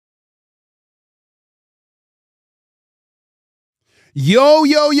Yo,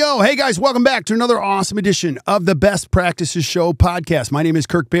 yo, yo. Hey, guys, welcome back to another awesome edition of the Best Practices Show podcast. My name is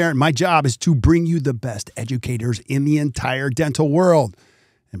Kirk Behrendt. My job is to bring you the best educators in the entire dental world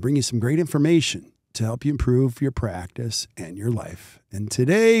and bring you some great information to help you improve your practice and your life. And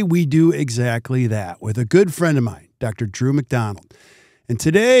today we do exactly that with a good friend of mine, Dr. Drew McDonald. And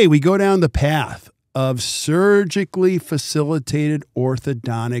today we go down the path of surgically facilitated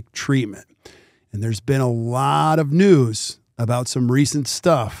orthodontic treatment. And there's been a lot of news about some recent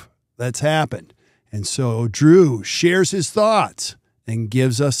stuff that's happened. And so Drew shares his thoughts and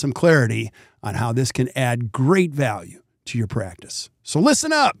gives us some clarity on how this can add great value to your practice. So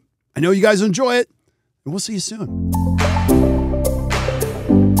listen up. I know you guys enjoy it, and we'll see you soon.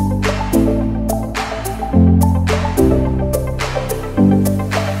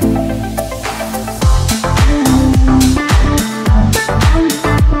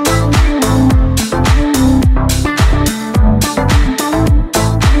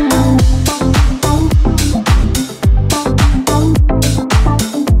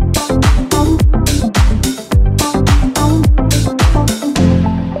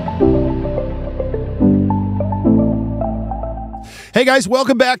 Hey guys,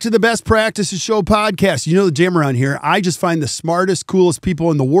 welcome back to the Best Practices Show podcast. You know the jam around here. I just find the smartest, coolest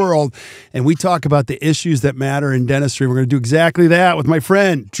people in the world, and we talk about the issues that matter in dentistry. We're going to do exactly that with my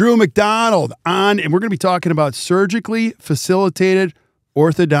friend Drew McDonald and we're going to be talking about surgically facilitated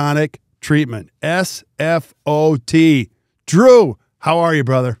orthodontic treatment, SFOT. Drew, how are you,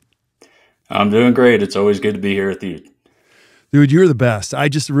 brother? I'm doing great. It's always good to be here with you. Dude, you're the best. I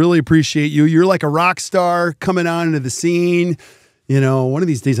just really appreciate you. You're like a rock star coming on into the scene. You know, one of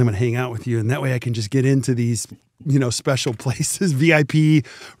these days I'm going to hang out with you, and that way I can just get into these, you know, special places, VIP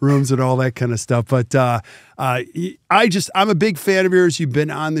rooms and all that kind of stuff. But I'm a big fan of yours. You've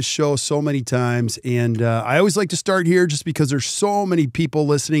been on the show so many times, and I always like to start here just because there's so many people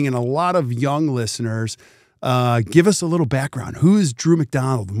listening and a lot of young listeners. Give us a little background. Who is Drew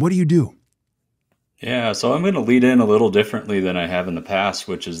McDonald, and what do you do? Yeah, so I'm going to lead in a little differently than I have in the past,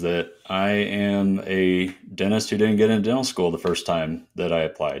 which is that I am a dentist who didn't get into dental school the first time that I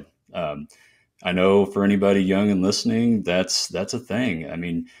applied. I know for anybody young and listening, that's a thing. I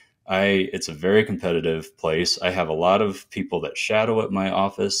mean, it's a very competitive place. I have a lot of people that shadow at my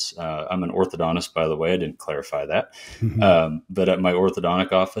office. I'm an orthodontist, by the way. I didn't clarify that. But at my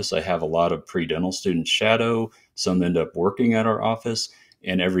orthodontic office, I have a lot of pre-dental students shadow. Some end up working at our office.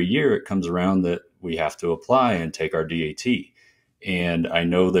 And every year it comes around that we have to apply and take our DAT. And I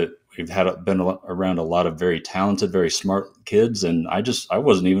know that we've been around a lot of very talented, very smart kids. And I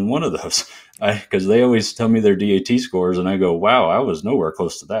wasn't even one of those because they always tell me their DAT scores. And I go, wow, I was nowhere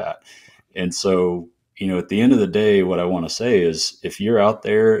close to that. And so, you know, at the end of the day, what I want to say is if you're out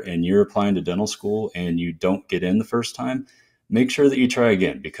there and you're applying to dental school and you don't get in the first time, make sure that you try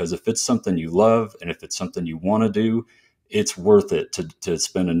again, because if it's something you love and if it's something you want to do, it's worth it to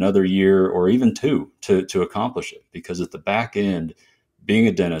spend another year or even two to accomplish it. Because at the back end, being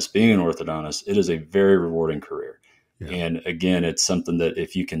a dentist, being an orthodontist, it is a very rewarding career. Yeah. And again, it's something that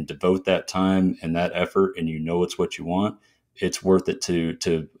if you can devote that time and that effort and you know it's what you want, it's worth it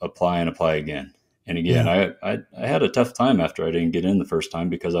to apply and apply again. And again, yeah. I had a tough time after I didn't get in the first time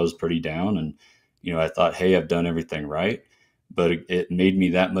because I was pretty down. And, you know, I thought, hey, I've done everything right. But it made me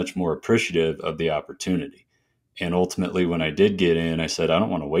that much more appreciative of the opportunity. And ultimately, when I did get in, I said, I don't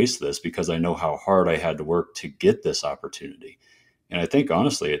want to waste this because I know how hard I had to work to get this opportunity. And I think,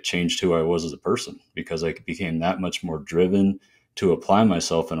 honestly, it changed who I was as a person because I became that much more driven to apply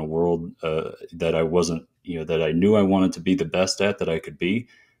myself in a world that I wasn't, you know, that I knew I wanted to be the best at that I could be.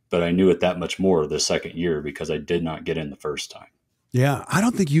 But I knew it that much more the second year because I did not get in the first time. Yeah, I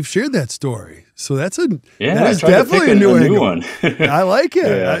don't think you've shared that story. So that is definitely a new one. I like it.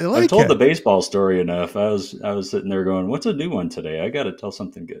 Yeah, I like I've told it. the baseball story enough. I was sitting there going, what's a new one today? I got to tell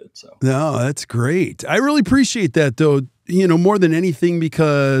something good. So no, that's great. I really appreciate that, though, you know, more than anything,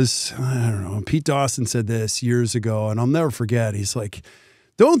 because I don't know, Pete Dawson said this years ago, and I'll never forget. He's like,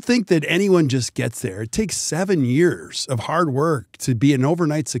 don't think that anyone just gets there. It takes 7 years of hard work to be an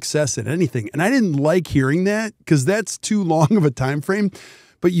overnight success at anything. And I didn't like hearing that because that's too long of a time frame.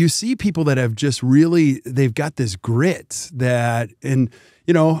 But you see people that have just really, they've got this grit that, and,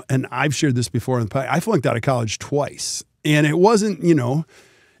 you know, and I've shared this before in the podcast, I flunked out of college twice. And it wasn't, you know,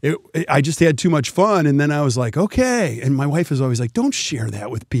 I just had too much fun. And then I was like, okay. And my wife is always like, don't share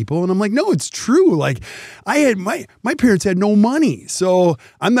that with people. And I'm like, no, it's true. Like my parents had no money. So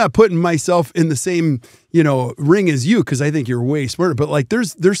I'm not putting myself in the same, you know, ring as you, because I think you're way smarter. But like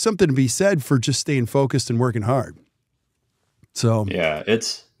there's something to be said for just staying focused and working hard. So yeah,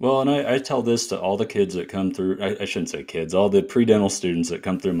 Well, and I tell this to all the kids that come through. I shouldn't say kids, all the pre-dental students that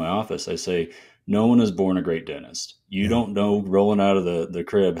come through my office. I say, no one is born a great dentist. You Yeah. don't know rolling out of the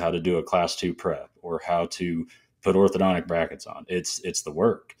crib how to do a class 2 prep or how to put orthodontic brackets on. It's the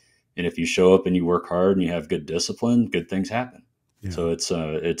work. And if you show up and you work hard and you have good discipline, good things happen. Yeah. So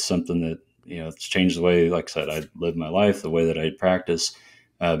it's something that, it's changed the way, like I said, I live my life, the way that I practice,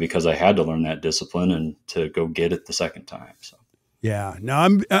 because I had to learn that discipline and to go get it the second time. So. Yeah. Now,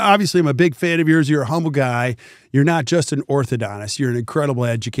 I'm a big fan of yours. You're a humble guy. You're not just an orthodontist. You're an incredible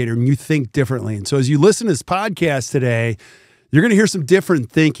educator, and you think differently. And so, as you listen to this podcast today, you're going to hear some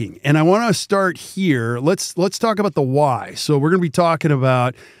different thinking. And I want to start here. Let's talk about the why. So, we're going to be talking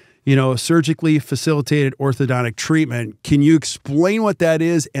about, surgically facilitated orthodontic treatment. Can you explain what that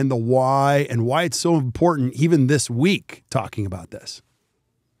is and the why, and why it's so important, even this week, talking about this?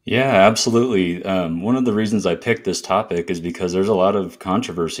 Yeah, absolutely. One of the reasons I picked this topic is because there's a lot of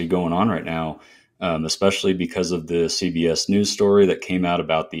controversy going on right now, especially because of the CBS News story that came out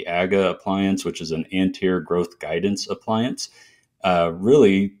about the AGA appliance, which is an anterior growth guidance appliance.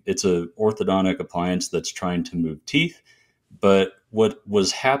 Really, it's an orthodontic appliance that's trying to move teeth. But what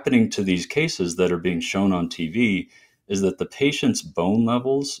was happening to these cases that are being shown on TV is that the patient's bone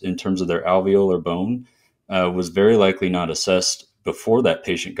levels, in terms of their alveolar bone, was very likely not assessed before that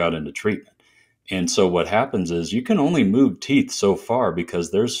patient got into treatment. And so what happens is you can only move teeth so far because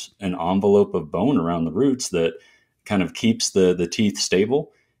there's an envelope of bone around the roots that kind of keeps the teeth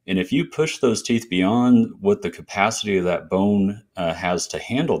stable. And if you push those teeth beyond what the capacity of that bone has to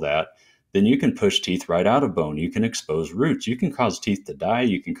handle that, then you can push teeth right out of bone. You can expose roots. You can cause teeth to die.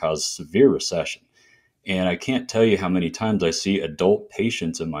 You can cause severe recession. And I can't tell you how many times I see adult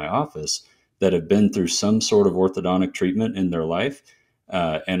patients in my office that have been through some sort of orthodontic treatment in their life.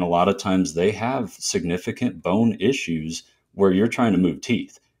 And a lot of times they have significant bone issues where you're trying to move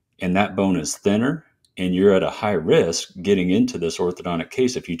teeth and that bone is thinner and you're at a high risk getting into this orthodontic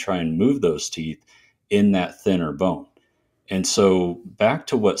case if you try and move those teeth in that thinner bone. And so back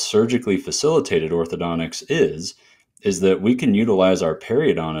to what surgically facilitated orthodontics is that we can utilize our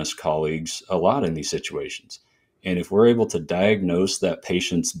periodontist colleagues a lot in these situations. And if we're able to diagnose that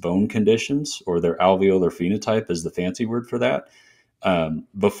patient's bone conditions, or their alveolar phenotype is the fancy word for that,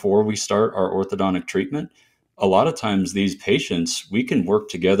 before we start our orthodontic treatment, a lot of times these patients, we can work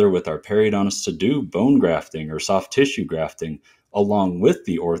together with our periodontists to do bone grafting or soft tissue grafting along with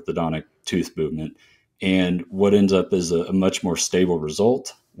the orthodontic tooth movement. And what ends up is a much more stable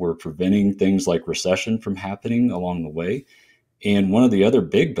result. We're preventing things like recession from happening along the way. And one of the other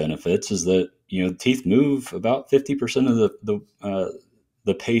big benefits is that teeth move about 50% of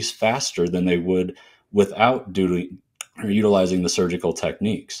the pace faster than they would without doing or utilizing the surgical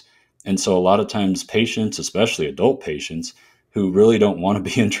techniques. And so a lot of times patients, especially adult patients, who really don't want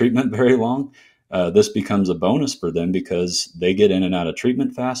to be in treatment very long, this becomes a bonus for them because they get in and out of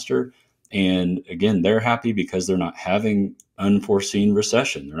treatment faster. And again, they're happy because they're not having unforeseen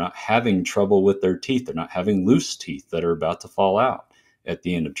recession. They're not having trouble with their teeth. They're not having loose teeth that are about to fall out at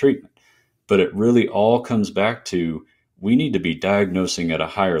the end of treatment. But it really all comes back to we need to be diagnosing at a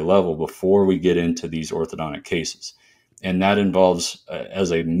higher level before we get into these orthodontic cases. And that involves,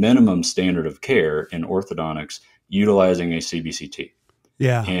 as a minimum standard of care in orthodontics, utilizing a CBCT.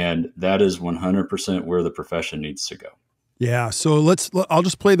 Yeah. And that is 100% where the profession needs to go. Yeah. So I'll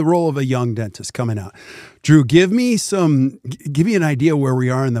just play the role of a young dentist coming out. Drew, give me an idea where we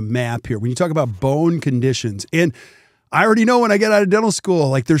are in the map here. When you talk about bone conditions, and I already know when I get out of dental school,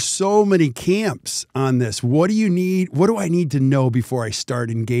 like there's so many camps on this. What do you need? What do I need to know before I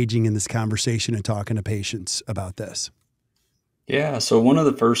start engaging in this conversation and talking to patients about this? Yeah, so one of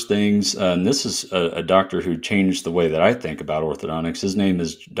the first things, and this is a doctor who changed the way that I think about orthodontics. His name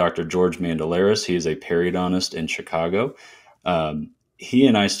is Dr. George Mandelaris. He is a periodontist in Chicago. He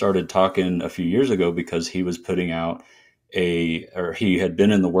and I started talking a few years ago because he was putting out or he had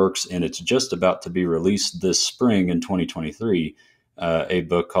been in the works, and it's just about to be released this spring in 2023, a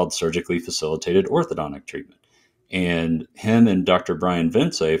book called Surgically Facilitated Orthodontic Treatment. And him and Dr. Brian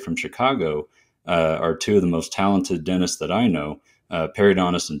Vince from Chicago are two of the most talented dentists that I know,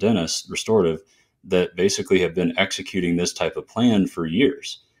 periodontists and dentists, restorative, that basically have been executing this type of plan for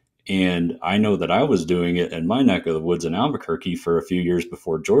years. And I know that I was doing it in my neck of the woods in Albuquerque for a few years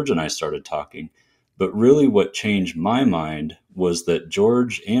before George and I started talking. But really what changed my mind was that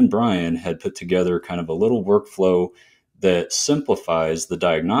George and Brian had put together kind of a little workflow that simplifies the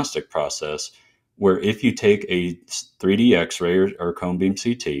diagnostic process, where if you take a 3D X-ray or cone beam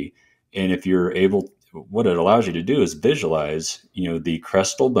CT, and if you're able, what it allows you to do is visualize, the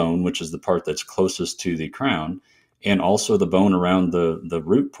crestal bone, which is the part that's closest to the crown, and also the bone around the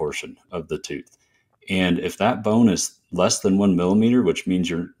root portion of the tooth. And if that bone is less than 1 millimeter, which means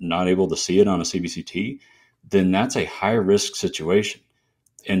you're not able to see it on a CBCT, then that's a high risk situation.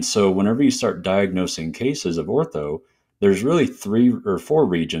 And so whenever you start diagnosing cases of ortho, there's really 3 or 4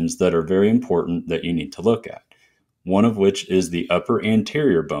 regions that are very important that you need to look at. One of which is the upper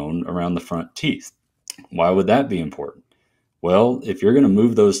anterior bone around the front teeth. Why would that be important? Well, if you're going to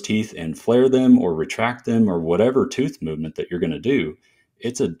move those teeth and flare them or retract them or whatever tooth movement that you're going to do,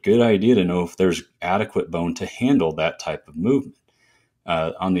 it's a good idea to know if there's adequate bone to handle that type of movement.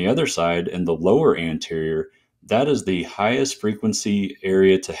 On the other side, in the lower anterior, that is the highest frequency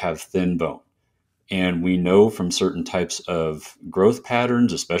area to have thin bone. And we know from certain types of growth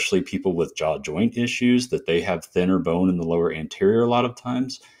patterns, especially people with jaw joint issues, that they have thinner bone in the lower anterior a lot of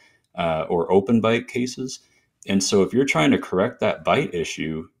times, or open bite cases. And so if you're trying to correct that bite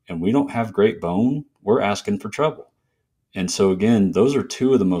issue and we don't have great bone, we're asking for trouble. And so again, those are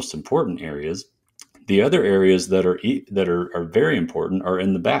 2 of the most important areas. The other areas that are very important are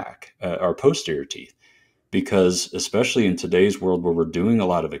in the back, our posterior teeth, because especially in today's world where we're doing a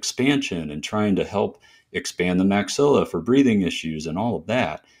lot of expansion and trying to help expand the maxilla for breathing issues and all of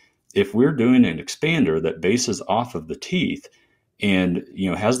that, if we're doing an expander that bases off of the teeth and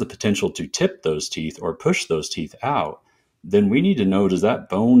has the potential to tip those teeth or push those teeth out, then we need to know, does that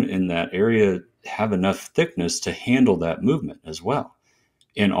bone in that area have enough thickness to handle that movement as well?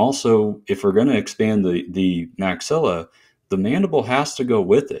 And also, if we're going to expand the maxilla, the mandible has to go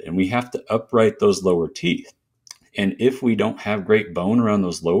with it, and we have to upright those lower teeth. And if we don't have great bone around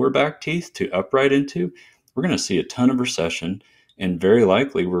those lower back teeth to upright into, we're going to see a ton of recession, and very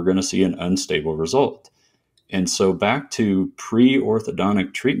likely we're going to see an unstable result. And so back to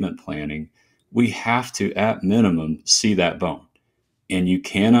pre-orthodontic treatment planning, we have to, at minimum, see that bone. And you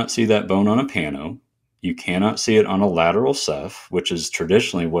cannot see that bone on a pano. You cannot see it on a lateral ceph, which is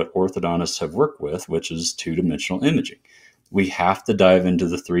traditionally what orthodontists have worked with, which is 2-dimensional imaging. We have to dive into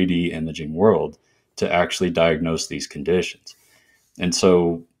the 3D imaging world to actually diagnose these conditions. And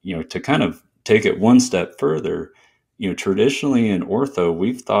so, to kind of take it one step further, traditionally in ortho,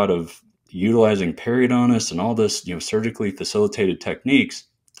 we've thought of utilizing periodontists and all this, surgically facilitated techniques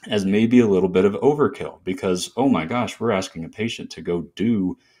as maybe a little bit of overkill because, oh my gosh, we're asking a patient to go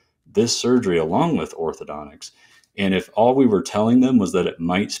do this surgery along with orthodontics. And if all we were telling them was that it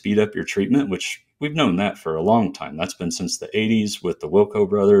might speed up your treatment, which we've known that for a long time, that's been since the 80s with the Wilco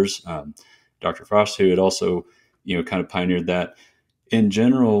brothers, Dr. Frost, who had also, kind of pioneered that. In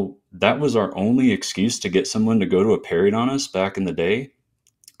general, that was our only excuse to get someone to go to a periodontist back in the day.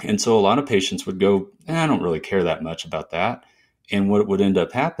 And so a lot of patients would go, I don't really care that much about that. And what would end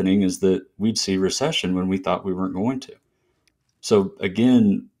up happening is that we'd see recession when we thought we weren't going to. So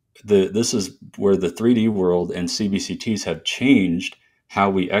again, this is where the 3D world and CBCTs have changed how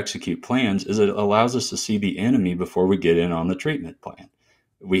we execute plans, is it allows us to see the enemy before we get in on the treatment plan.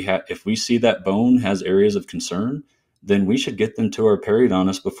 If we see that bone has areas of concern, then we should get them to our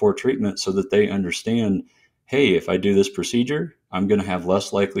periodontist before treatment so that they understand, hey, if I do this procedure, I'm going to have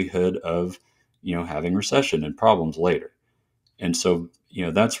less likelihood of, having recession and problems later. And so,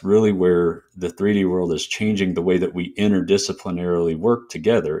 that's really where the 3D world is changing the way that we interdisciplinarily work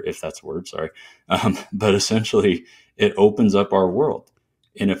together, if that's a word, sorry. But essentially, it opens up our world.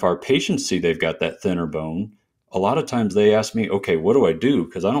 And if our patients see they've got that thinner bone, a lot of times they ask me, okay, what do I do?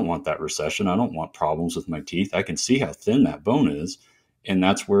 Because I don't want that recession. I don't want problems with my teeth. I can see how thin that bone is. And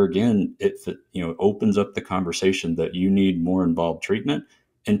that's where, again, it opens up the conversation that you need more involved treatment.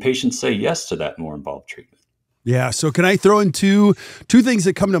 And patients say yes to that more involved treatment. Yeah. So can I throw in two things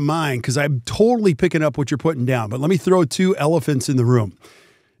that come to mind? Because I'm totally picking up what you're putting down. But let me throw 2 elephants in the room.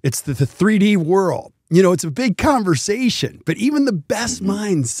 It's the 3D world. It's a big conversation. But even the best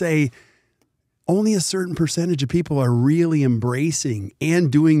minds say only a certain percentage of people are really embracing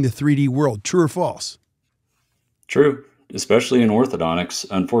and doing the 3D world. True or false? True. Especially in orthodontics,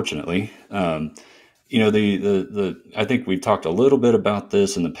 unfortunately. I think we've talked a little bit about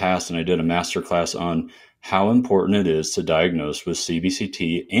this in the past, and I did a masterclass on how important it is to diagnose with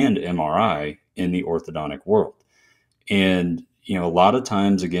CBCT and MRI in the orthodontic world. And, a lot of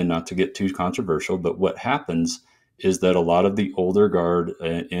times, again, not to get too controversial, but what happens is that a lot of the older guard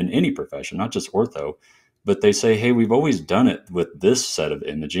in any profession, not just ortho, but they say, hey, we've always done it with this set of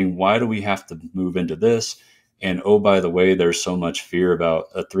imaging. Why do we have to move into this? And, oh, by the way, there's so much fear about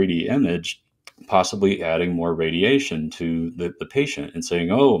a 3D image possibly adding more radiation to the patient and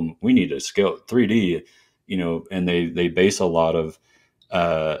saying, oh, we need to scale 3D, and they base a lot of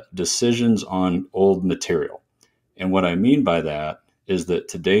decisions on old material. And what I mean by that is that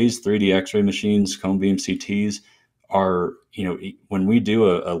today's 3D X-ray machines, cone beam CTs, are, when we do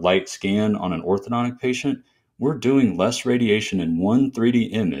a light scan on an orthodontic patient, we're doing less radiation in one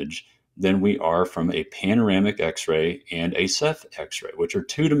 3D image than we are from a panoramic X-ray and a Ceph X-ray, which are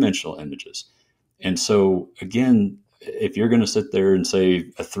two-dimensional images. And so again, if you're going to sit there and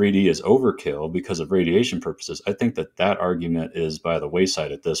say a 3D is overkill because of radiation purposes, I think that argument is by the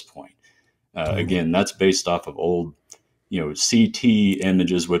wayside at this point. Again, that's based off of old, CT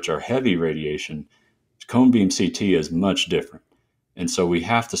images, which are heavy radiation. Cone beam CT is much different. And so we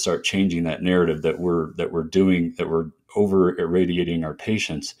have to start changing that narrative that we're over irradiating our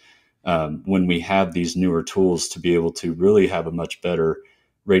patients when we have these newer tools to be able to really have a much better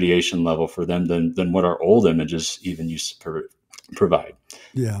radiation level for them than what our old images even used to provide.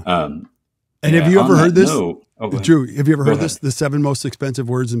 Yeah. And have you ever heard this? Drew, have you ever heard this? The 7 most expensive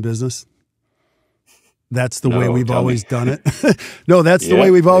words in business? That's the way we've always done it. No, that's the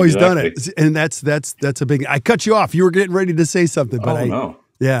way we've always done it. And that's a big, I cut you off. You were getting ready to say something, but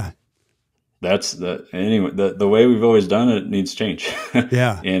yeah. That's the way we've always done it needs change.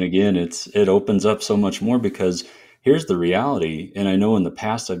 Yeah. And again, it opens up so much more, because here's the reality. And I know in the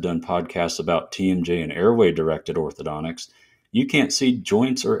past I've done podcasts about TMJ and airway directed orthodontics. You can't see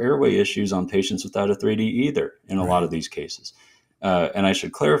joints or airway issues on patients without a 3D either in a lot of these cases. And I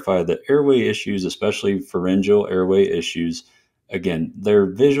should clarify that airway issues, especially pharyngeal airway issues, again, they're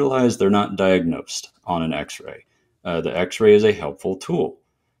visualized, they're not diagnosed on an X-ray. The X-ray is a helpful tool.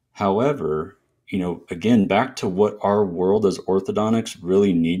 However, again, back to what our world as orthodontics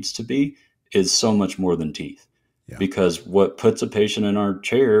really needs to be is so much more than teeth. Yeah. Because what puts a patient in our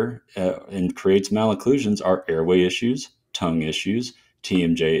chair and creates malocclusions are airway issues, tongue issues,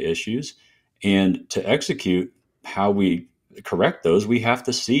 TMJ issues. And to execute how we correct those, we have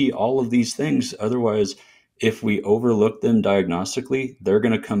to see all of these things. Otherwise, if we overlook them diagnostically, they're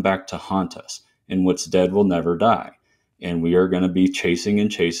going to come back to haunt us. And what's dead will never die. And we are going to be chasing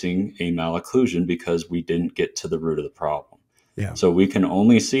a malocclusion because we didn't get to the root of the problem. Yeah. So we can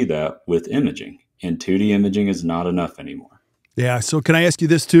only see that with imaging, and 2D imaging is not enough anymore. Yeah. So can I ask you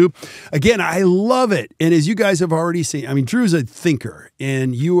this too? Again, I love it. And as you guys have already seen, I mean, Drew's a thinker,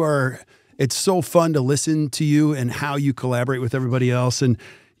 and it's so fun to listen to you and how you collaborate with everybody else. And,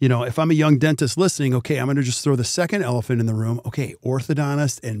 if I'm a young dentist listening, okay, I'm going to just throw the second elephant in the room. Okay,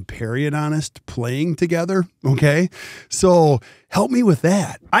 orthodontist and periodontist playing together. Okay, so help me with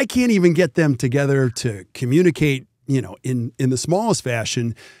that. I can't even get them together to communicate, in the smallest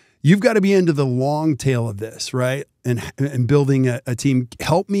fashion. You've got to be into the long tail of this, right? And building a team.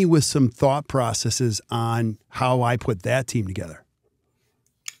 Help me with some thought processes on how I put that team together.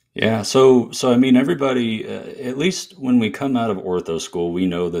 Yeah. So I mean, everybody, at least when we come out of ortho school, we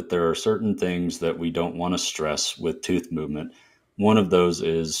know that there are certain things that we don't want to stress with tooth movement. One of those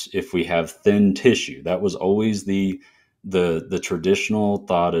is if we have thin tissue. That was always the traditional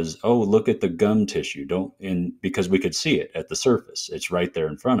thought is, oh, look at the gum tissue. Because we could see it at the surface. It's right there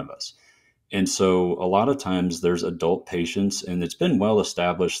in front of us. And so a lot of times there's adult patients, and it's been well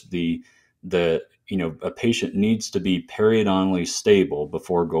established a patient needs to be periodontally stable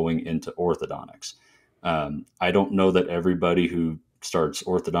before going into orthodontics. I don't know that everybody who starts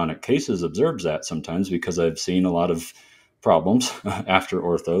orthodontic cases observes that sometimes, because I've seen a lot of problems after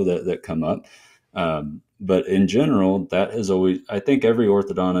ortho that come up. But in general, that has always, I think every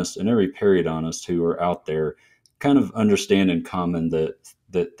orthodontist and every periodontist who are out there kind of understand in common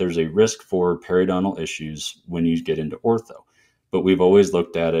that there's a risk for periodontal issues when you get into ortho. But we've always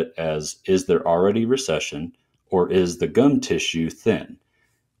looked at it as, is there already recession, or is the gum tissue thin?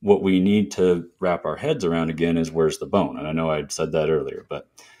 What we need to wrap our heads around again is, where's the bone? And I know I'd said that earlier, but,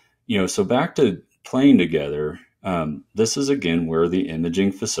 so back to playing together, this is again where the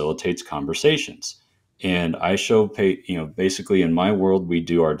imaging facilitates conversations. And I show, basically in my world, we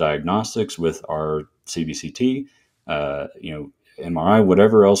do our diagnostics with our CBCT, MRI,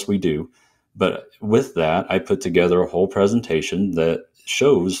 whatever else we do. But with that, I put together a whole presentation that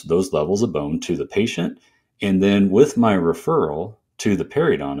shows those levels of bone to the patient. And then with my referral to the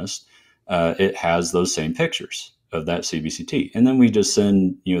periodontist, it has those same pictures of that CBCT. And then we just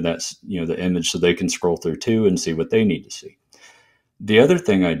send, the image so they can scroll through too and see what they need to see. The other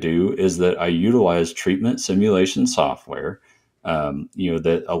thing I do is that I utilize treatment simulation software,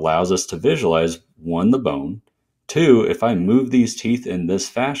 that allows us to visualize, one, the bone. Two, if I move these teeth in this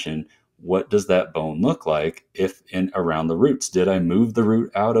fashion, what does that bone look like around the roots? Did I move the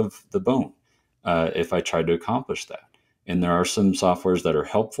root out of the bone if I tried to accomplish that? And there are some softwares that are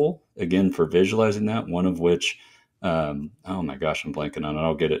helpful, again, for visualizing that, one of which, oh my gosh, I'm blanking on it.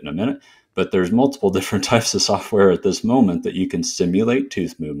 I'll get it in a minute. But there's multiple different types of software at this moment that you can simulate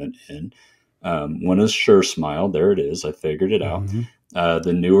tooth movement in. One is Sure Smile. There it is. I figured it out. Mm-hmm.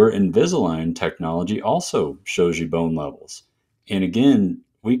 The newer Invisalign technology also shows you bone levels. And again,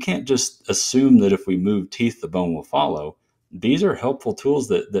 we can't just assume that if we move teeth, the bone will follow. These are helpful tools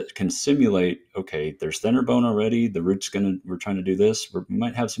that can simulate, okay, there's thinner bone already. The root's we're trying to do this. We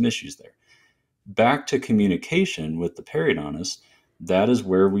might have some issues there. Back to communication with the periodontist, that is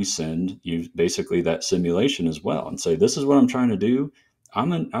where we send you basically that simulation as well and say, this is what I'm trying to do.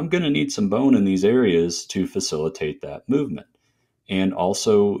 I'm going to need some bone in these areas to facilitate that movement. And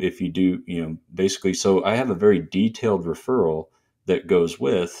also if you do, basically, so I have a very detailed referral that goes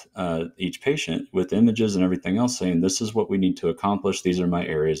with each patient with images and everything else saying, this is what we need to accomplish. These are my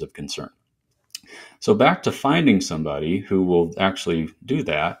areas of concern. So back to finding somebody who will actually do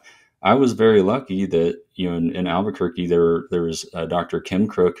that. I was very lucky that, in Albuquerque, there was Dr. Kim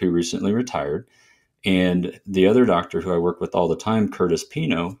Crook, who recently retired, and the other doctor who I work with all the time, Curtis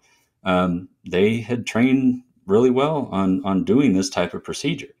Pino. They had trained really well on doing this type of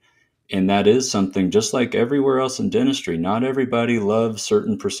procedure. And that is something, just like everywhere else in dentistry, not everybody loves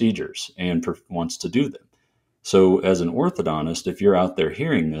certain procedures and wants to do them. So as an orthodontist, if you're out there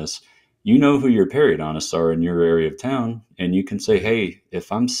hearing this, you know who your periodontists are in your area of town, and you can say, hey,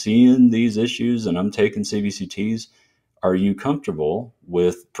 if I'm seeing these issues and I'm taking CBCTs, are you comfortable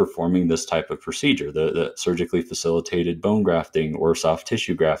with performing this type of procedure, the surgically facilitated bone grafting or soft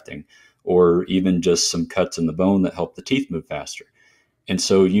tissue grafting, or even just some cuts in the bone that help the teeth move faster? And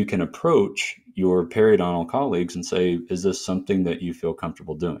so you can approach your periodontal colleagues and say, is this something that you feel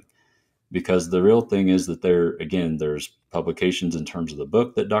comfortable doing? Because the real thing is that there's publications in terms of the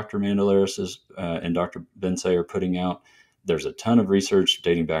book that Dr. Mandelaris and Dr. Bensay are putting out. There's a ton of research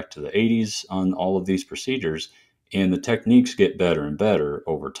dating back to the 80s on all of these procedures, and the techniques get better and better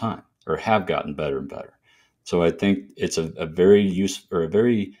over time, or have gotten better and better. So I think it's a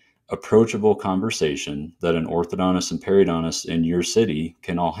very approachable conversation that an orthodontist and periodontist in your city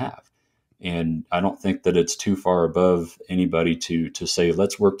can all have. And I don't think that it's too far above anybody to say,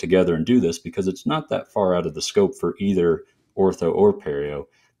 let's work together and do this, because it's not that far out of the scope for either ortho or perio.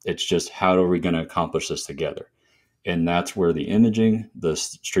 It's just, how are we going to accomplish this together? And that's where the imaging, the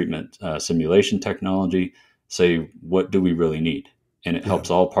treatment simulation technology say, what do we really need? And it helps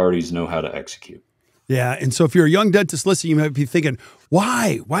all parties know how to execute. Yeah. And so if you're a young dentist listening, you might be thinking,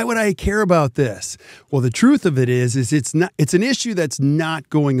 why? Why would I care about this? Well, the truth of it is it's an issue that's not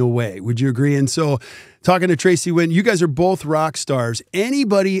going away. Would you agree? And so talking to Tracy Wynn, you guys are both rock stars.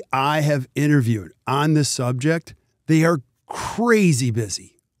 Anybody I have interviewed on this subject, they are crazy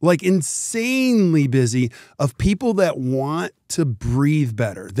busy, like insanely busy, of people that want to breathe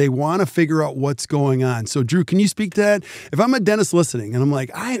better. They want to figure out what's going on. So Drew, can you speak to that? If I'm a dentist listening and I'm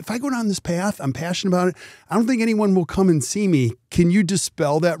like, if I go down this path, I'm passionate about it, I don't think anyone will come and see me. Can you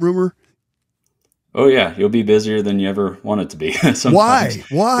dispel that rumor? Oh yeah. You'll be busier than you ever want it to be. Why?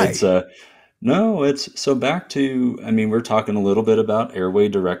 It's so back to, we're talking a little bit about airway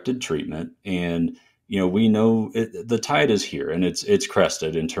directed treatment, and we know the tide is here, and it's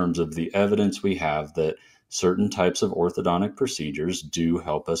crested in terms of the evidence we have that certain types of orthodontic procedures do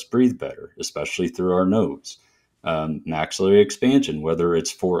help us breathe better, especially through our nose. Maxillary expansion, whether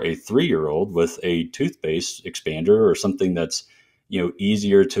it's for a 3-year-old with a tooth-based expander or something that's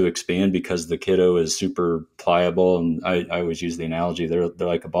easier to expand because the kiddo is super pliable, and I always use the analogy, they're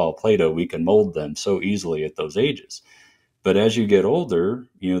like a ball of Play-Doh. We can mold them so easily at those ages. But as you get older,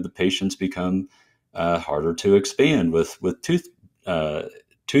 the patients become harder to expand with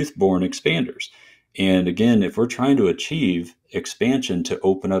tooth-borne expanders. And again, if we're trying to achieve expansion to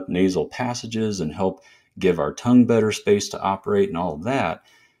open up nasal passages and help give our tongue better space to operate and all of that,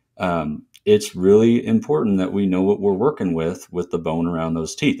 it's really important that we know what we're working with the bone around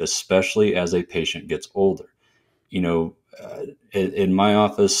those teeth, especially as a patient gets older. In my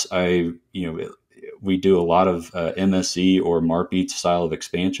office, we do a lot of MSE or MARPE style of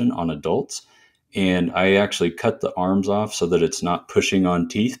expansion on adults. And I actually cut the arms off so that it's not pushing on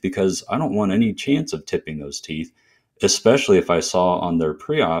teeth, because I don't want any chance of tipping those teeth, especially if I saw on their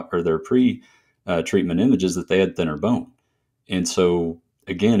pre-treatment images that they had thinner bone. And so,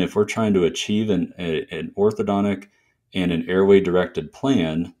 again, if we're trying to achieve an orthodontic and an airway-directed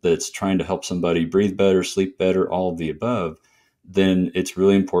plan that's trying to help somebody breathe better, sleep better, all of the above, then it's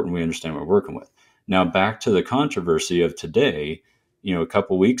really important we understand what we're working with. Now, back to the controversy of today, a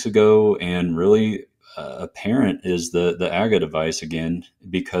couple weeks ago, and really apparent is the AGA device again,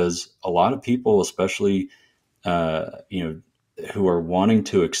 because a lot of people, especially, who are wanting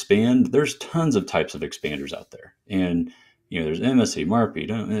to expand, there's tons of types of expanders out there. And, there's MSE,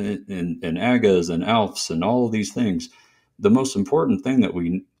 MARPE, and AGAs and ALFs and all of these things. The most important thing that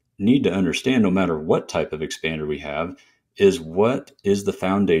we need to understand, no matter what type of expander we have, is what is the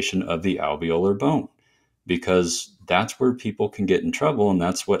foundation of the alveolar bone, because that's where people can get in trouble. And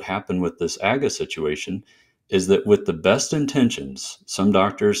that's what happened with this AGA situation, is that with the best intentions, some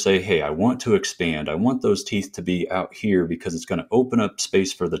doctors say, hey, I want to expand. I want those teeth to be out here because it's going to open up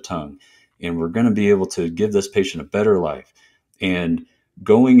space for the tongue, and we're going to be able to give this patient a better life. And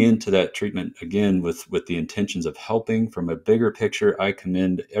going into that treatment, again, with the intentions of helping from a bigger picture, I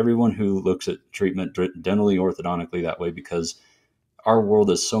commend everyone who looks at treatment dentally, orthodontically that way, because our world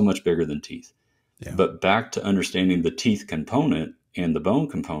is so much bigger than teeth. Yeah. But back to understanding the teeth component and the bone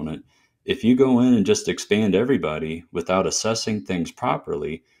component, if you go in and just expand everybody without assessing things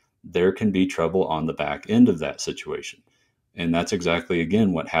properly, there can be trouble on the back end of that situation. And that's exactly,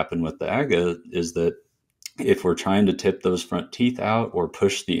 again, what happened with the AGA, is that if we're trying to tip those front teeth out or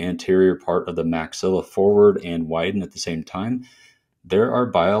push the anterior part of the maxilla forward and widen at the same time, there are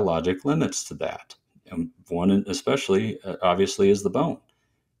biologic limits to that. And one especially, obviously, is the bone.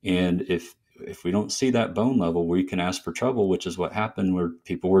 And if we don't see that bone level, we can ask for trouble, which is what happened, where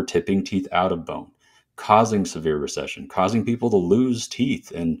people were tipping teeth out of bone, causing severe recession, causing people to lose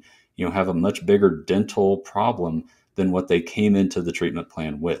teeth and, have a much bigger dental problem than what they came into the treatment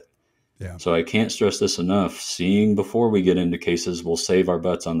plan with. Yeah. So I can't stress this enough. Seeing before we get into cases will save our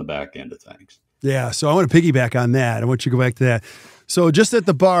butts on the back end of things. Yeah. So I want to piggyback on that. I want you to go back to that. So just at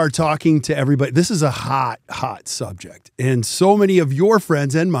the bar, talking to everybody, this is a hot subject. And so many of your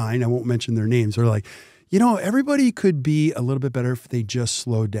friends and mine, I won't mention their names, are like, everybody could be a little bit better if they just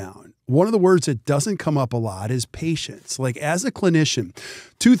slowed down. One of the words that doesn't come up a lot is patience. Like, as a clinician,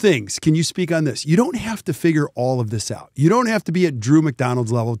 two things. Can you speak on this? You don't have to figure all of this out. You don't have to be at Drew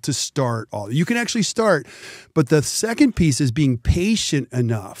McDonald's level to start all. You can actually start. But the second piece is being patient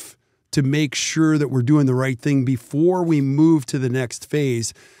enough to make sure that we're doing the right thing before we move to the next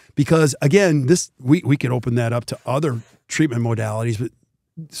phase. Because again, we could open that up to other treatment modalities, but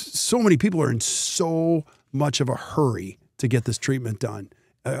so many people are in so much of a hurry to get this treatment done.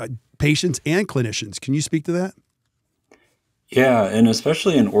 Patients and clinicians. Can you speak to that? Yeah, and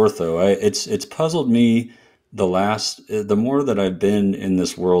especially in ortho, it's puzzled me the more that I've been in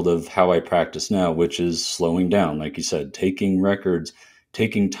this world of how I practice now, which is slowing down, like you said, taking records,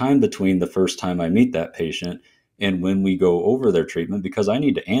 taking time between the first time I meet that patient and when we go over their treatment, because I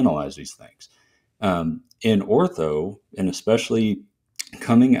need to analyze these things. In ortho, and especially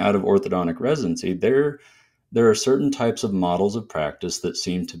coming out of orthodontic residency, there are certain types of models of practice that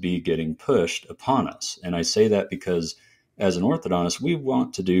seem to be getting pushed upon us. And I say that because as an orthodontist, we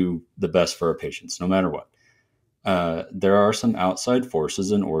want to do the best for our patients, no matter what. There are some outside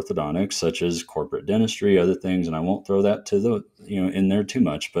forces in orthodontics, such as corporate dentistry, other things, and I won't throw that in there too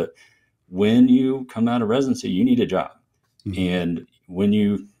much. But when you come out of residency, you need a job. Mm-hmm. And when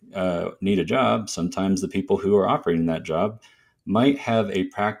you need a job, sometimes the people who are operating that job might have a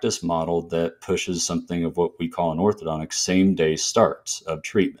practice model that pushes something of what we call in orthodontics same-day starts of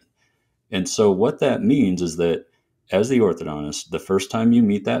treatment. And so what that means is that as the orthodontist, the first time you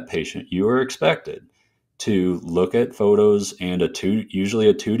meet that patient, you are expected to look at photos and usually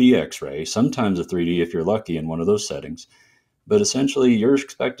a 2D x-ray, sometimes a 3D if you're lucky in one of those settings. But essentially, you're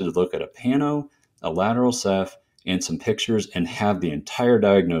expected to look at a pano, a lateral ceph, and some pictures and have the entire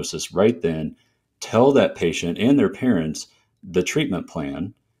diagnosis right then, tell that patient and their parents the treatment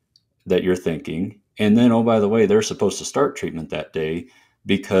plan that you're thinking. And then, oh, by the way, they're supposed to start treatment that day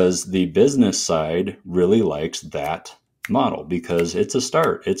because the business side really likes that model because it's a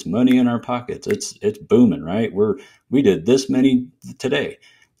start. It's money in our pockets. It's booming, right? We did this many today.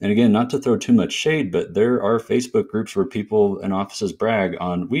 And again, not to throw too much shade, but there are Facebook groups where people in offices brag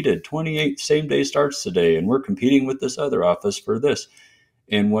on, we did 28 same day starts today and we're competing with this other office for this.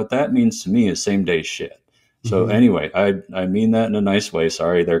 And what that means to me is same day shit. So anyway, I mean that in a nice way.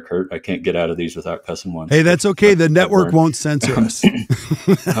 Sorry there, Kurt. I can't get out of these without cussing once. Hey, that's okay. The network won't censor us.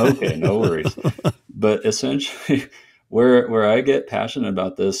 Okay, no worries. But essentially, where I get passionate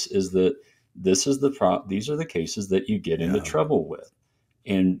about this is that these are the cases that you get into trouble with.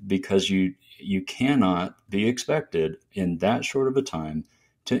 And because you cannot be expected in that short of a time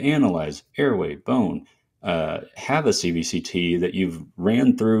to analyze airway, bone, have a CBCT that you've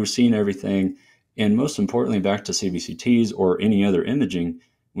ran through, seen everything. And most importantly, back to CBCTs or any other imaging,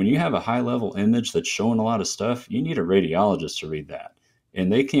 when you have a high-level image that's showing a lot of stuff, you need a radiologist to read that.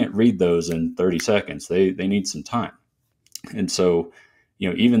 And they can't read those in 30 seconds. They need some time. And so,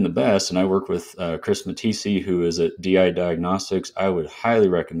 even the best, and I work with Chris Matisi, who is at DI Diagnostics, I would highly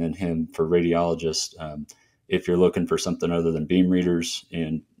recommend him for radiologists if you're looking for something other than beam readers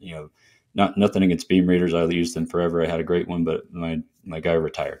and, nothing against beam readers. I used them forever. I had a great one, but my guy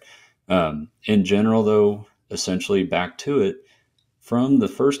retired. In general, though, essentially back to it, from the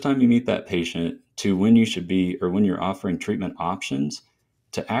first time you meet that patient to when you should be, or when you're offering treatment options,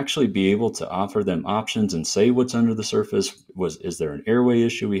 to actually be able to offer them options and say what's under the surface. Is there an airway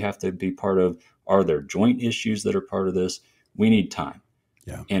issue we have to be part of? Are there joint issues that are part of this? We need time.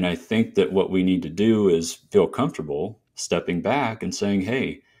 Yeah. And I think that what we need to do is feel comfortable stepping back and saying,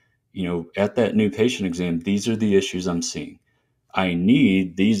 hey, at that new patient exam, these are the issues I'm seeing. I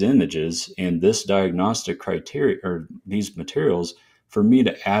need these images and this diagnostic criteria or these materials for me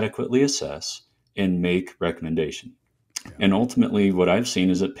to adequately assess and make recommendation. Yeah. And ultimately what I've seen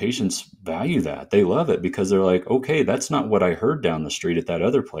is that patients value that. They love it because they're like, okay, that's not what I heard down the street at that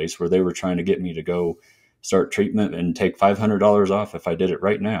other place where they were trying to get me to go start treatment and take $500 off if I did it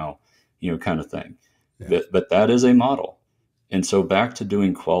right now, kind of thing. Yeah. But that is a model. And so back to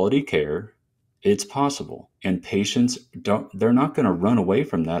doing quality care, it's possible. And patients they're not going to run away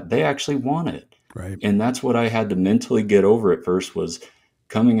from that. They actually want it. Right. And that's what I had to mentally get over at first was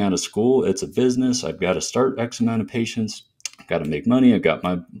coming out of school. It's a business. I've got to start X amount of patients. I've got to make money. I've got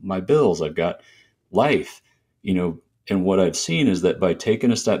my bills. I've got life, and what I've seen is that by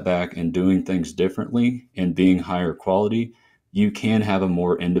taking a step back and doing things differently and being higher quality, you can have a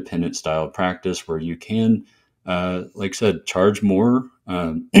more independent style of practice where you can, like I said, charge more,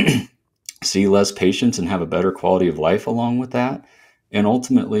 see less patients and have a better quality of life along with that. And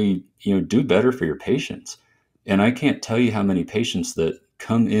ultimately, do better for your patients. And I can't tell you how many patients that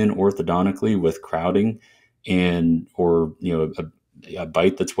come in orthodontically with crowding or a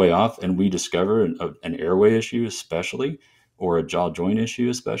bite that's way off, and we discover an airway issue, especially, or a jaw joint issue,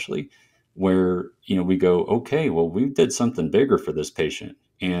 especially, where, we go, okay, well, we did something bigger for this patient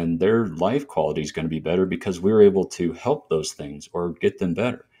and their life quality is going to be better because we were able to help those things or get them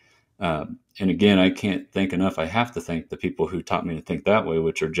better. And again, I can't thank enough. I have to thank the people who taught me to think that way,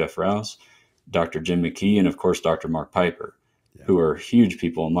 which are Jeff Rouse, Dr. Jim McKee, and of course, Dr. Mark Piper, who are huge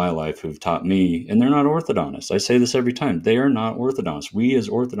people in my life who've taught me, and they're not orthodontists. I say this every time. They are not orthodontists. We as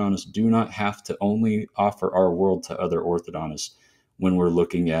orthodontists do not have to only offer our world to other orthodontists when we're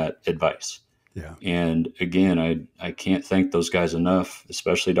looking at advice. Yeah. And again, I can't thank those guys enough,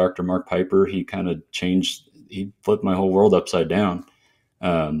 especially Dr. Mark Piper. He kind of he flipped my whole world upside down.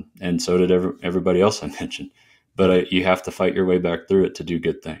 And so did everybody else I mentioned. But you have to fight your way back through it to do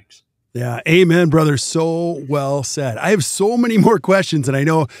good things. Yeah. Amen, brother. So well said. I have so many more questions, and I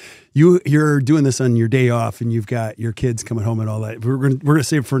know you're doing this on your day off and you've got your kids coming home and all that. We're going to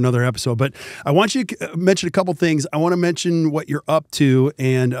save it for another episode, but I want you to mention a couple things. I want to mention what you're up to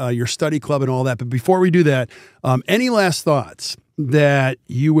and your study club and all that. But before we do that, any last thoughts that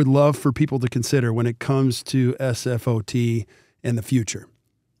you would love for people to consider when it comes to SFOT in the future?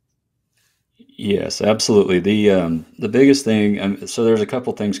 Yes, absolutely. The biggest thing, so there's a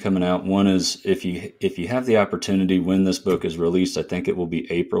couple things coming out. One is if you have the opportunity when this book is released, I think it will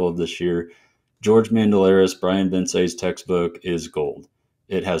be April of this year. George Mandelaris, Brian Bensay's textbook is gold.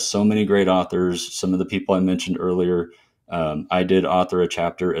 It has so many great authors. Some of the people I mentioned earlier. I did author a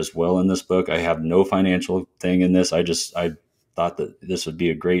chapter as well in this book. I have no financial thing in this. I thought that this would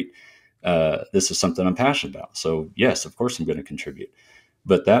be a great. This is something I'm passionate about. So yes, of course I'm going to contribute.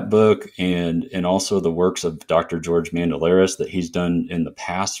 But that book and also the works of Dr. George Mandelaris that he's done in the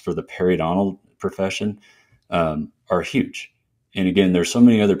past for the periodontal profession are huge. And again, there's so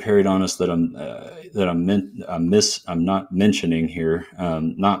many other periodontists that I'm not mentioning here,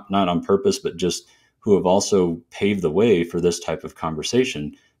 not on purpose, but just who have also paved the way for this type of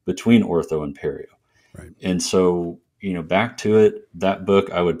conversation between ortho and perio. Right. And so, back to it, that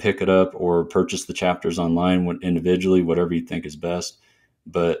book, I would pick it up or purchase the chapters online individually, whatever you think is best.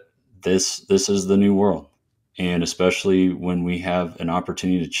 But this is the new world. And especially when we have an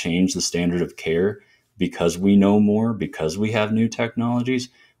opportunity to change the standard of care because we know more, because we have new technologies,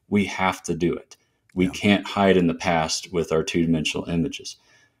 we have to do it. We can't hide in the past with our two-dimensional images.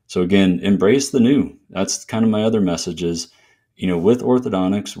 So again, embrace the new. That's kind of my other message is, with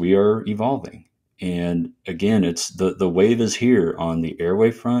orthodontics, we are evolving. And again, it's the wave is here on the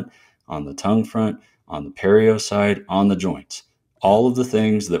airway front, on the tongue front, on the perio side, on the joints. All of the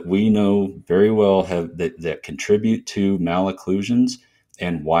things that we know very well that contribute to malocclusions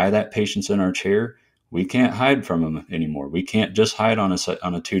and why that patient's in our chair, we can't hide from them anymore. We can't just hide on a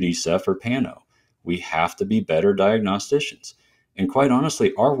 2D Ceph or Pano. We have to be better diagnosticians. And quite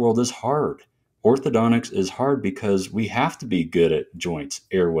honestly, our world is hard. Orthodontics is hard because we have to be good at joints,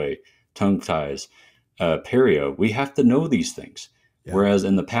 airway, tongue ties, perio. We have to know these things. Yeah. Whereas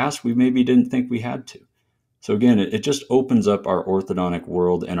in the past, we maybe didn't think we had to. So again, it just opens up our orthodontic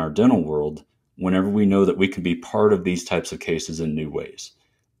world and our dental world whenever we know that we can be part of these types of cases in new ways.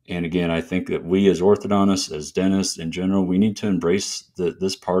 And again, I think that we as orthodontists, as dentists in general, we need to embrace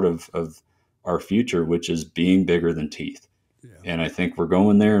this part of our future, which is being bigger than teeth. Yeah. And I think we're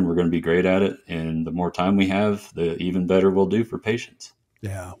going there, and we're going to be great at it. And the more time we have, the even better we'll do for patients.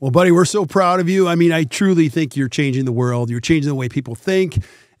 Yeah. Well, buddy, we're so proud of you. I mean, I truly think you're changing the world. You're changing the way people think.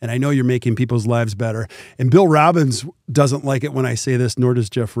 And I know you're making people's lives better. And Bill Robbins doesn't like it when I say this, nor does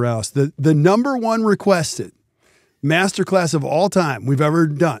Jeff Rouse. The number one requested masterclass of all time we've ever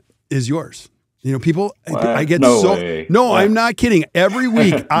done is yours. You know, people, what? I get no so, way. no, What? I'm not kidding. Every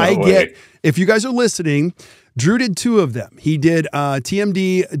week I get, if you guys are listening, Drew did 2 of them. He did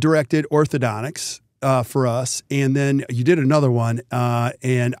TMD directed orthodontics for us. And then you did another one.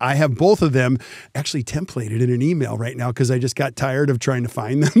 And I have both of them actually templated in an email right now because I just got tired of trying to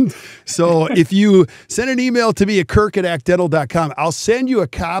find them. So if you send an email to me at kirk@actdental.com, I'll send you a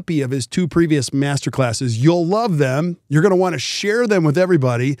copy of his 2 previous masterclasses. You'll love them. You're going to want to share them with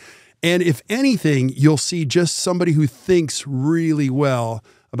everybody. And if anything, you'll see just somebody who thinks really well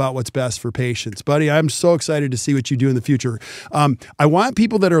about what's best for patients. Buddy, I'm so excited to see what you do in the future. I want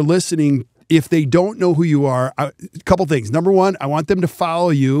people that are listening, if they don't know who you are, a couple things. Number 1, I want them to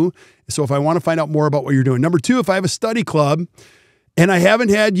follow you. So if I want to find out more about what you're doing. Number 2, if I have a study club and I haven't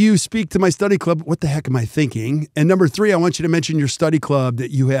had you speak to my study club, what the heck am I thinking? And number 3, I want you to mention your study club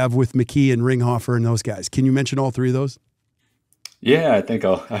that you have with McKee and Ringhofer and those guys. Can you mention all 3 of those? Yeah, I think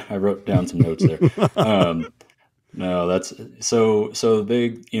I wrote down some notes there. No, that's so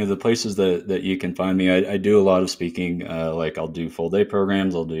big. You know, the places that you can find me, I do a lot of speaking. Like I'll do full day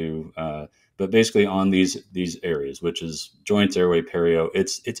programs. I'll do, but basically on these areas, which is joints, airway, perio.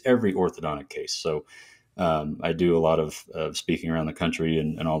 It's every orthodontic case. So I do a lot of speaking around the country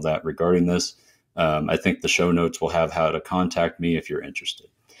and all that regarding this. I think the show notes will have how to contact me if you're interested.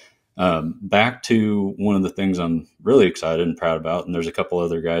 Back to one of the things I'm really excited and proud about, and there's a couple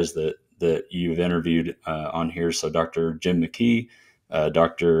other guys that you've interviewed on here. So Dr. Jim McKee,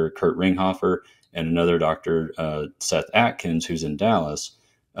 Dr. Kurt Ringhofer, and another Dr. Seth Atkins, who's in Dallas.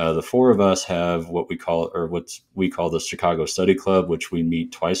 The 4 of us have what we call the Chicago Study Club, which we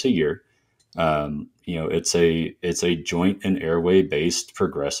meet twice a year. You know, it's a joint and airway based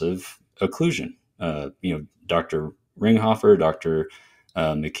progressive occlusion. You know, Dr. Ringhofer, Dr.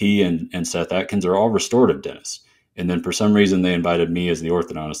 McKee, and Seth Atkins are all restorative dentists. And then for some reason they invited me as the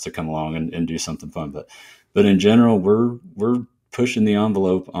orthodontist to come along and do something fun. But in general, we're pushing the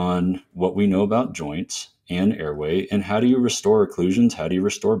envelope on what we know about joints and airway, and how do you restore occlusions? How do you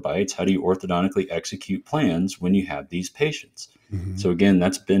restore bites? How do you orthodontically execute plans when you have these patients? Mm-hmm. So again,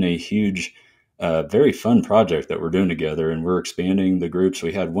 that's been a huge, very fun project that we're doing together, and we're expanding the groups.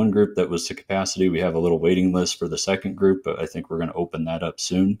 We had one group that was to capacity. We have a little waiting list for the second group, but I think we're going to open that up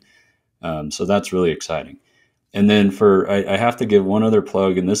soon. So that's really exciting. And then I have to give one other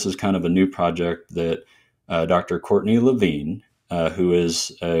plug, and this is kind of a new project that Dr. Courtney Lavigne, who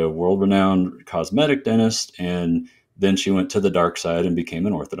is a world-renowned cosmetic dentist, and then she went to the dark side and became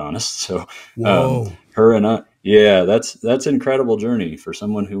an orthodontist. So her and I, yeah, that's an incredible journey for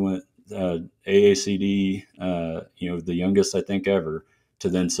someone who went AACD, you know, the youngest I think ever, to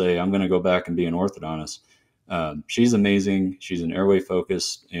then say, I'm going to go back and be an orthodontist. She's amazing. She's an airway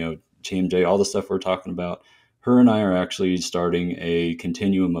focused, you know, TMJ, all the stuff we're talking about. Her and I are actually starting a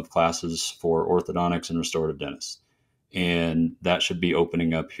continuum of classes for orthodontics and restorative dentists. And that should be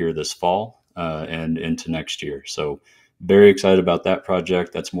opening up here this fall and into next year. So very excited about that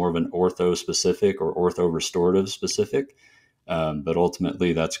project. That's more of an ortho specific or ortho restorative specific. But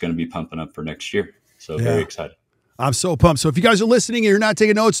ultimately that's going to be pumping up for next year. So very excited. I'm so pumped. So if you guys are listening and you're not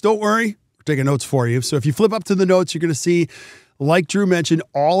taking notes, don't worry. We're taking notes for you. So if you flip up to the notes, you're going to see, like Drew mentioned,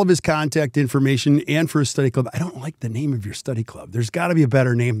 all of his contact information and for his study club. I don't like the name of your study club. There's got to be a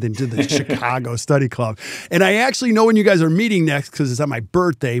better name than the Chicago Study Club. And I actually know when you guys are meeting next because it's on my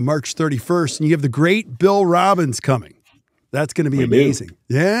birthday, March 31st, and you have the great Bill Robbins coming. That's going to be amazing.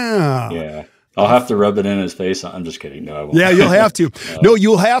 Yeah. Yeah. I'll have to rub it in his face. I'm just kidding. No, I won't. Yeah, you'll have to. No,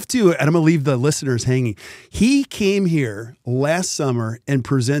 you'll have to. And I'm going to leave the listeners hanging. He came here last summer and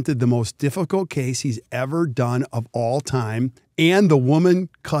presented the most difficult case he's ever done of all time. And the woman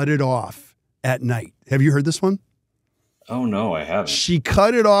cut it off at night. Have you heard this one? Oh, no, I haven't. She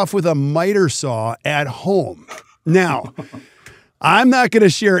cut it off with a miter saw at home. Now, I'm not going to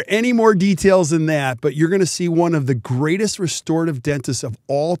share any more details than that, but you're going to see one of the greatest restorative dentists of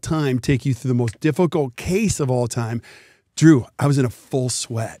all time take you through the most difficult case of all time. Drew, I was in a full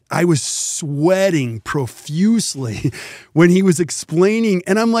sweat. I was sweating profusely when he was explaining.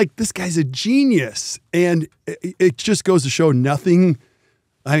 And I'm like, this guy's a genius. And it just goes to show nothing.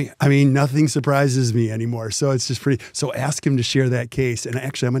 I mean, nothing surprises me anymore. So it's just pretty. So ask him to share that case. And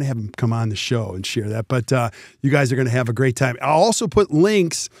actually, I'm going to have him come on the show and share that. But you guys are going to have a great time. I'll also put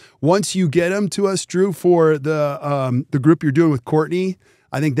links once you get them to us, Drew, for the group you're doing with Courtney.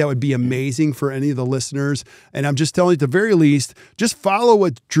 I think that would be amazing for any of the listeners. And I'm just telling you, at the very least, just follow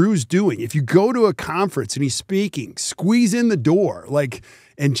what Drew's doing. If you go to a conference and he's speaking, squeeze in the door,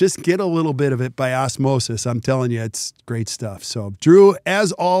 and just get a little bit of it by osmosis. I'm telling you, it's great stuff. So, Drew,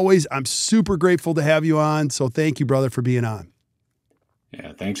 as always, I'm super grateful to have you on. So thank you, brother, for being on.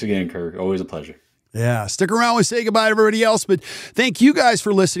 Yeah, thanks again, Kirk. Always a pleasure. Yeah, stick around. We say goodbye to everybody else, but thank you guys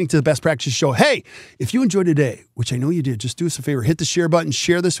for listening to the Best Practice Show. Hey, if you enjoyed today, which I know you did, just do us a favor, hit the share button,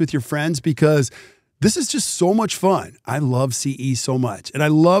 share this with your friends, because this is just so much fun. I love CE so much, and I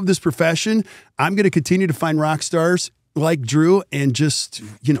love this profession. I'm going to continue to find rock stars like Drew and just,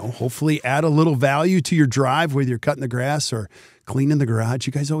 hopefully add a little value to your drive, whether you're cutting the grass or cleaning the garage.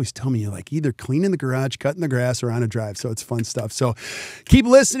 You guys always tell me you're like either cleaning the garage, cutting the grass, or on a drive. So it's fun stuff. So keep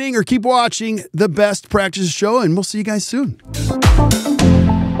listening or keep watching the Best Practice Show, and we'll see you guys soon.